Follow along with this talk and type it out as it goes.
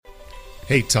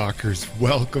Hey talkers,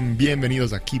 welcome,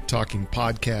 bienvenidos a Keep Talking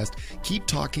Podcast. Keep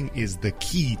Talking is the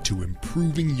key to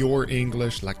improving your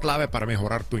English, la clave para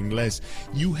mejorar tu inglés.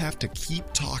 You have to keep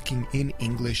talking in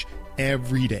English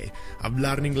every day.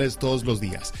 Hablar en inglés todos los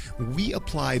días. We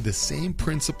apply the same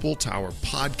principle to our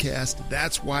podcast.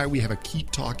 That's why we have a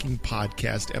Keep Talking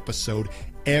Podcast episode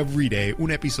every day.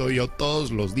 Un episodio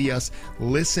todos los días.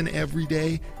 Listen every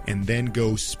day and then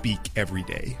go speak every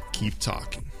day. Keep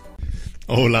talking.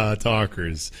 Hola,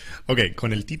 talkers. Ok,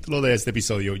 con el título de este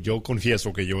episodio, yo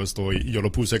confieso que yo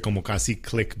lo puse como casi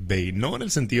clickbait, no en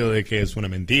el sentido de que es una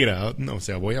mentira, no, o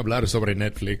sea, voy a hablar sobre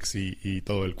Netflix y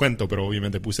todo el cuento, pero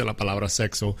obviamente puse la palabra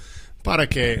sexo para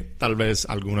que tal vez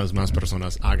algunas más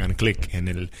personas hagan clic en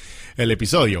el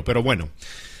episodio, pero bueno.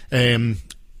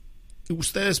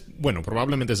 Ustedes, bueno,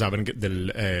 probablemente saben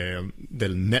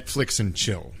del Netflix and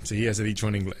chill, ¿sí? Ese dicho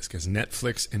en inglés, que es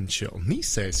Netflix and chill. Ni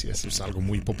sé si eso es algo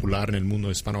muy popular en el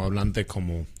mundo hispanohablante,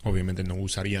 como obviamente no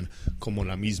usarían como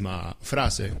la misma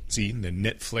frase, ¿sí? De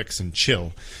Netflix and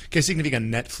chill. ¿Qué significa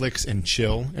Netflix and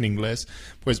chill en inglés?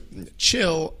 Pues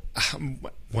chill,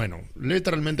 bueno,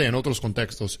 literalmente en otros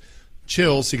contextos,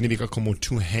 chill significa como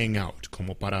to hang out,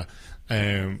 como para...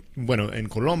 bueno, en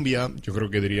Colombia yo creo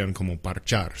que dirían como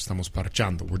parchar, estamos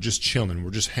parchando, we're just chilling,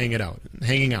 we're just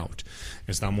hanging out.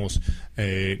 Estamos,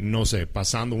 no sé,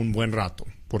 pasando un buen rato,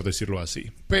 por decirlo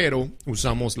así. Pero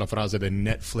usamos la frase de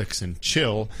Netflix and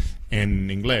chill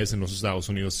en inglés, en los Estados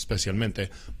Unidos especialmente,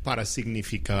 para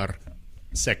significar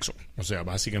sexo. O sea,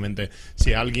 básicamente,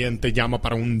 si alguien te llama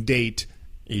para un date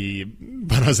y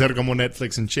van a hacer como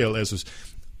Netflix and chill, eso es,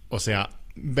 o sea,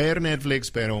 ver Netflix,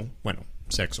 pero bueno,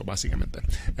 sexo, básicamente.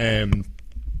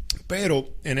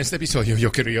 Pero en este episodio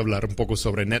yo quería hablar un poco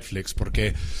sobre Netflix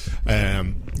porque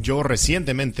yo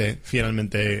recientemente,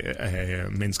 finalmente,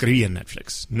 me inscribí en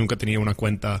Netflix. Nunca tenía una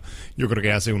cuenta. Yo creo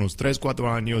que hace unos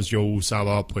 3-4 años yo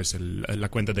usaba pues la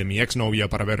cuenta de mi exnovia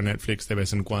para ver Netflix de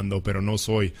vez en cuando, pero no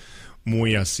soy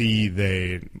muy así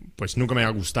de, pues nunca me ha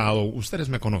gustado. Ustedes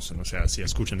me conocen, o sea, si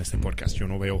escuchan este podcast, yo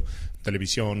no veo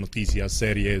televisión, noticias,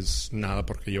 series, nada,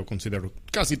 porque yo considero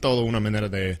casi todo una manera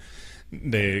de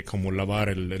como lavar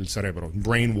el cerebro,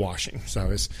 brainwashing,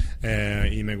 ¿sabes?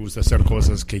 Y me gusta hacer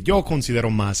cosas que yo considero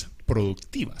más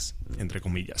productivas, entre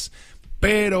comillas.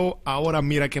 Pero ahora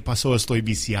mira qué pasó, estoy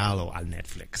viciado al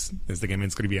Netflix desde que me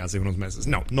inscribí hace unos meses.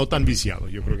 No tan viciado,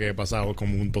 yo creo que he pasado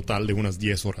como un total de unas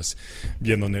 10 horas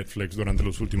viendo Netflix durante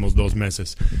los últimos 2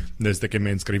 meses desde que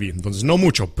me inscribí. Entonces no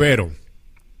mucho, pero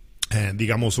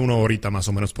digamos 1 horita más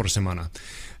o menos por semana.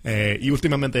 Y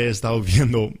últimamente he estado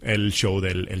viendo el show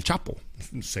del El Chapo.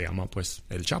 Se llama pues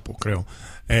El Chapo, creo.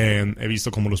 He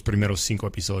visto como los primeros 5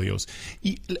 episodios.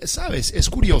 Y, ¿sabes? Es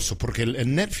curioso porque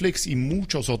el Netflix y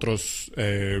muchas otras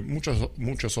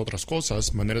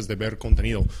cosas, maneras de ver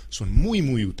contenido, son muy,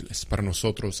 muy útiles para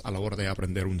nosotros a la hora de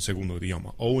aprender un segundo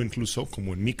idioma. O incluso,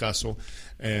 como en mi caso,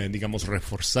 digamos,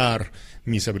 reforzar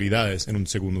mis habilidades en un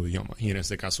segundo idioma. Y en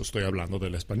este caso estoy hablando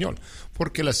del español.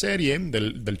 Porque la serie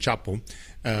del Chapo...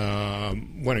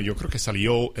 bueno, yo creo que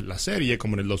salió la serie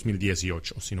como en el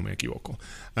 2018, si no me equivoco.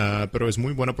 Pero es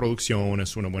muy buena producción,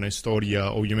 es una buena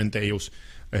historia. Obviamente ellos,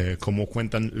 como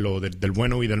cuentan lo del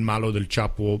bueno y del malo del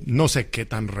Chapo, no sé qué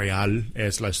tan real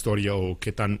es la historia o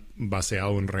qué tan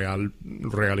baseado en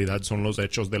realidad son los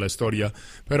hechos de la historia.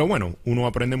 Pero bueno, uno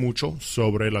aprende mucho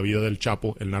sobre la vida del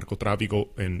Chapo, el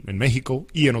narcotráfico en México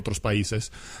y en otros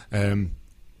países.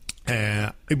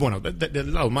 Y bueno,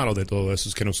 del lado malo de todo eso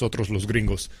es que nosotros los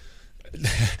gringos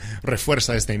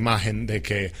refuerza esta imagen de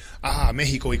que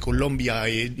México y Colombia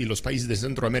y los países de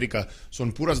Centroamérica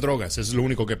son puras drogas, es lo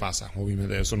único que pasa.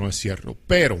 Obviamente eso no es cierto,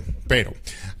 pero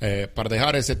para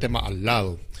dejar ese tema al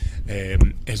lado,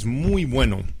 es muy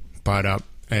bueno para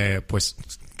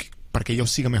que yo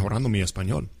siga mejorando mi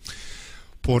español,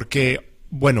 porque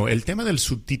bueno, el tema de los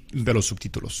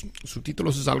subtítulos.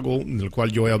 Subtítulos es algo del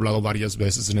cual yo he hablado varias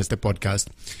veces en este podcast.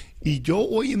 Y yo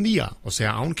hoy en día, o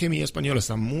sea, aunque mi español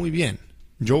está muy bien,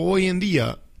 yo hoy en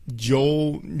día,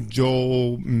 yo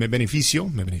me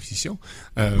beneficio,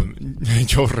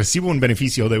 yo recibo un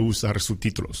beneficio de usar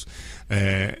subtítulos.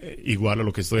 Igual a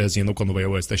lo que estoy haciendo cuando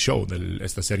veo este show,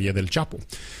 esta serie del Chapo.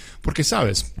 Porque,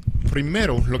 ¿sabes?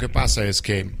 Primero, lo que pasa es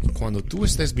que cuando tú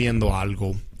estés viendo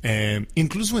algo...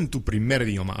 incluso en tu primer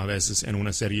idioma, a veces en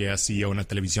una serie así o una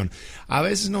televisión, a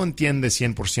veces no entiendes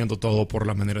 100% todo por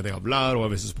la manera de hablar o a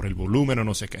veces por el volumen o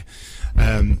no sé qué.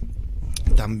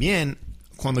 También,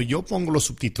 cuando yo pongo los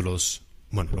subtítulos,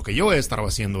 bueno, lo que yo he estado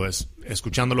haciendo es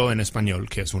escuchándolo en español,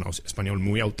 que es un español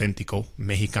muy auténtico,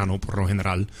 mexicano por lo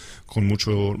general, con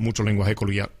mucho lenguaje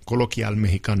coloquial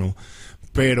mexicano,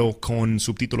 pero con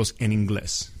subtítulos en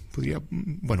inglés.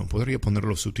 podría poner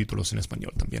los subtítulos en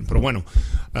español también, pero bueno,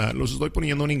 los estoy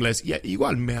poniendo en inglés y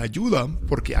igual me ayuda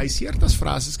porque hay ciertas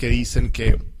frases que dicen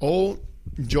que o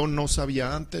yo no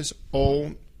sabía antes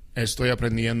o estoy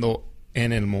aprendiendo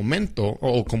en el momento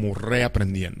o como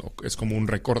reaprendiendo. Es como un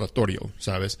recordatorio,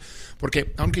 ¿sabes?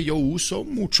 Porque aunque yo uso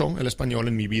mucho el español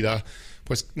en mi vida,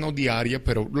 pues no diaria,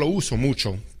 pero lo uso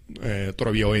mucho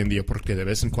todavía hoy en día porque de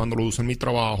vez en cuando lo uso en mi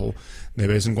trabajo, de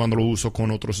vez en cuando lo uso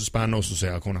con otros hispanos, o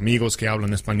sea, con amigos que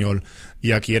hablan español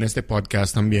y aquí en este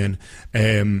podcast también.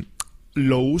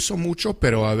 Lo uso mucho,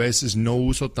 pero a veces no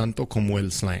uso tanto como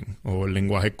el slang o el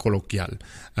lenguaje coloquial.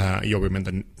 Y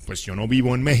obviamente, pues yo no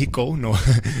vivo en México, no,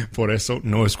 por eso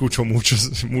no escucho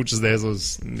muchos de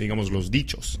esos, digamos, los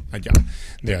dichos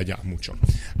de allá mucho.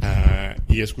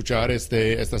 Y escuchar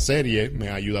esta serie me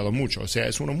ha ayudado mucho. O sea,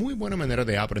 es una muy buena manera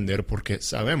de aprender porque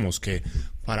sabemos que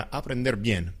para aprender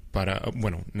bien,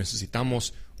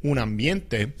 necesitamos un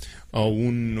ambiente o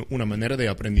una manera de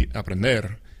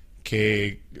aprender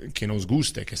que nos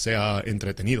guste, que sea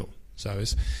entretenido,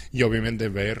 ¿sabes? Y obviamente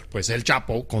ver, pues, el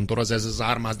Chapo con todas esas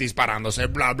armas disparándose,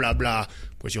 bla, bla, bla.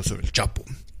 Pues yo soy el Chapo.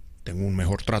 Tengo un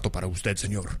mejor trato para usted,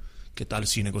 señor. ¿Qué tal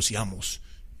si negociamos?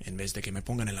 En vez de que me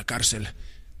pongan en la cárcel,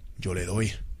 yo le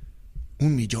doy 1,5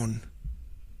 millones.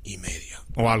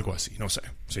 O algo así, no sé,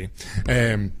 ¿sí?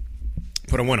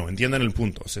 Pero bueno, entiendan el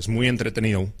punto. Es muy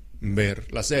entretenido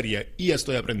ver la serie y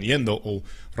estoy aprendiendo o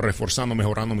reforzando,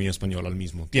 mejorando mi español al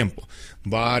mismo tiempo.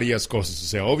 Varias cosas, o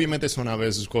sea, obviamente son a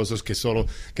veces cosas que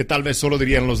tal vez solo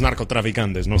dirían los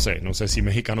narcotraficantes, no sé si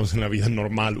mexicanos en la vida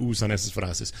normal usan esas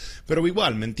frases, pero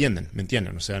igual, me entienden,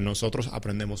 o sea, nosotros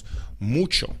aprendemos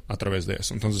mucho a través de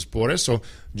eso. Entonces, por eso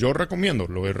yo recomiendo,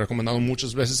 lo he recomendado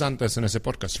muchas veces antes en ese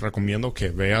podcast, recomiendo que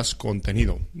veas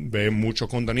contenido, ve mucho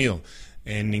contenido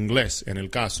en inglés, en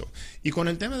el caso. Y con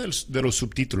el tema de los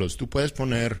subtítulos, tú puedes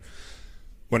poner,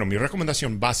 mi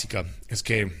recomendación básica es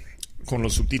que con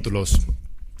los subtítulos,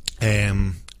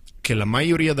 que la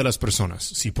mayoría de las personas,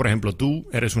 si por ejemplo tú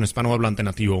eres un hispanohablante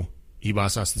nativo y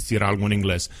vas a asistir a algo en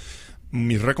inglés,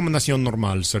 mi recomendación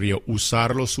normal sería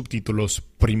usar los subtítulos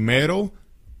primero,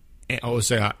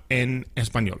 en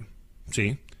español,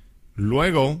 ¿sí?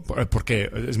 Luego, porque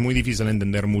es muy difícil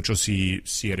entender mucho si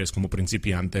eres como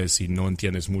principiante, si no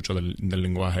entiendes mucho del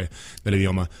lenguaje, del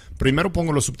idioma. Primero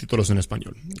pongo los subtítulos en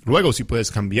español. Luego, si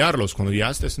puedes cambiarlos, cuando ya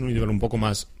estés en un nivel un poco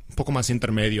más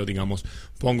intermedio, digamos,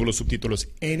 pongo los subtítulos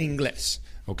en inglés,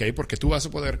 ¿ok? Porque tú vas a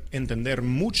poder entender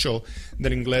mucho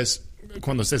del inglés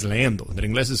cuando estés leyendo. Del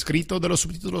inglés escrito, de los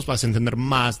subtítulos, vas a entender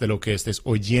más de lo que estés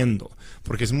oyendo,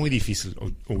 porque es muy difícil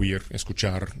oír,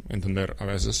 escuchar, entender a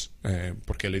veces,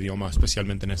 porque el idioma,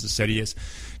 especialmente en esas series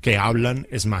que hablan,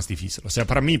 es más difícil. O sea,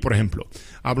 para mí, por ejemplo,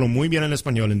 hablo muy bien el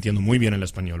español, entiendo muy bien el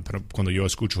español, pero cuando yo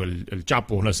escucho el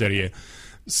Chapo, la serie,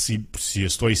 si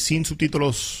estoy sin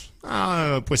subtítulos,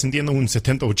 pues entiendo un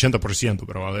 70-80%,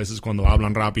 pero a veces cuando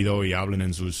hablan rápido y hablan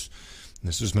en sus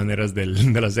maneras de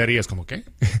la serie es como ¿qué?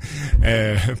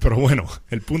 Pero bueno,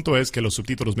 el punto es que los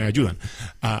subtítulos me ayudan.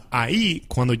 Ahí,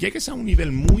 cuando llegues a un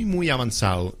nivel muy, muy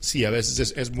avanzado, sí, a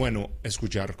veces es bueno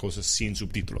escuchar cosas sin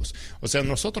subtítulos. O sea,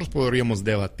 nosotros podríamos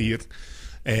debatir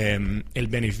el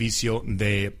beneficio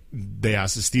de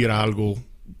asistir a algo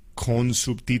con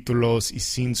subtítulos y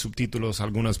sin subtítulos.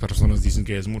 Algunas personas dicen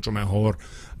que es mucho mejor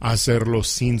hacerlo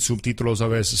sin subtítulos a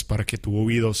veces para que tu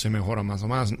oído se mejora más o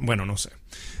más. Bueno, no sé.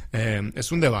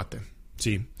 Es un debate,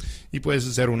 sí. Y puedes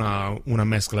hacer una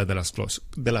mezcla de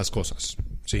las cosas,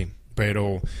 sí.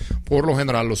 Pero por lo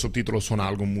general los subtítulos son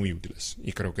algo muy útiles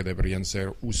y creo que deberían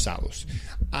ser usados.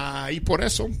 Y por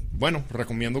eso,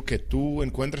 recomiendo que tú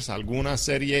encuentres alguna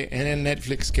serie en el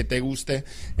Netflix que te guste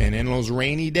en los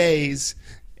rainy days,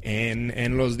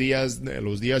 en los días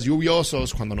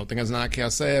lluviosos, cuando no tengas nada que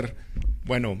hacer.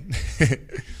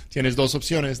 Tienes 2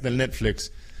 opciones del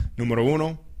Netflix. Número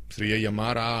 1 sería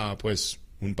llamar a,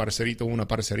 un parcerito o una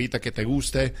parcerita que te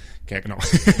guste.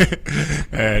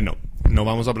 No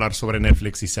vamos a hablar sobre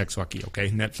Netflix y sexo aquí, ¿ok?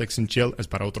 Netflix and chill es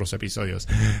para otros episodios.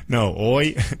 No,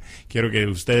 hoy quiero que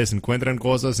ustedes encuentren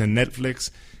cosas en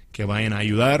Netflix que vayan a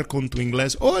ayudar con tu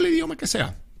inglés o el idioma que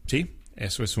sea, ¿sí?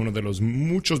 Eso es uno de los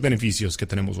muchos beneficios que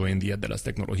tenemos hoy en día de las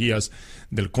tecnologías,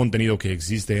 del contenido que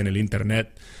existe en el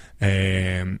Internet,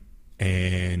 en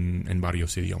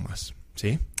varios idiomas,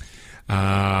 ¿sí?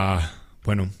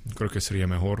 Creo que sería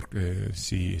mejor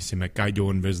si me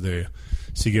callo en vez de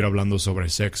seguir hablando sobre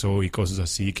sexo y cosas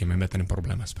así que me meten en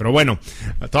problemas. Pero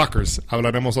talkers,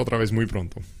 hablaremos otra vez muy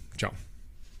pronto. Chao.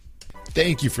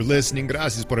 Thank you for listening.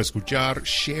 Gracias por escuchar.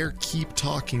 Share Keep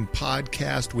Talking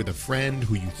podcast with a friend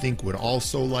who you think would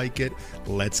also like it.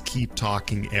 Let's keep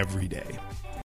talking every day.